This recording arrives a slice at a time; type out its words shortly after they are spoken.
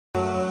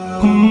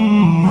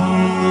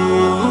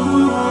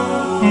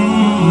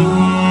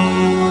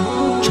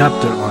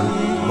Chapter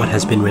on what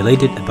has been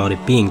related about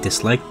it being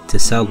disliked to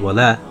sell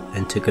wala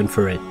and to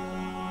confer it.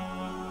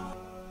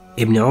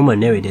 Ibn Umar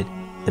narrated,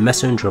 the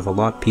Messenger of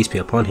Allah, peace be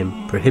upon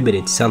him,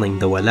 prohibited selling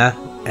the wala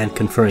and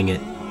conferring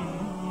it.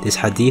 This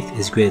hadith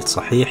is graded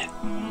sahih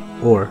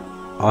or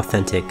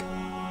authentic.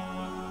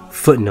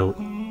 Footnote: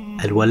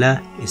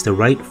 Al-wala is the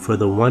right for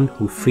the one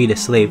who freed a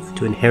slave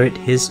to inherit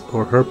his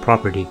or her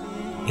property.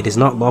 It is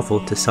not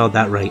lawful to sell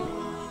that right,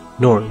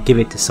 nor give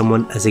it to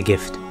someone as a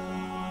gift.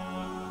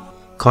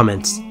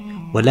 Comments: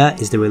 Wala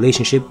is the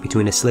relationship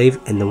between a slave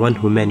and the one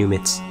who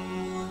manumits.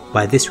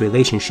 By this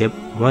relationship,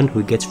 one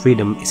who gets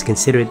freedom is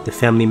considered the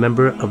family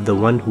member of the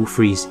one who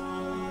frees.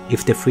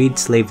 If the freed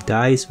slave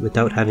dies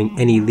without having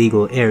any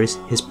legal heirs,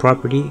 his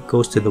property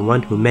goes to the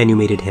one who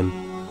manumitted him.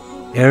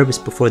 Arabs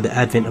before the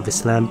advent of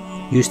Islam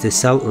used to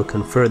sell or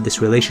confer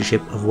this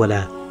relationship of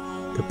wala.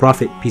 The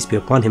Prophet, peace be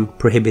upon him,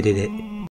 prohibited it.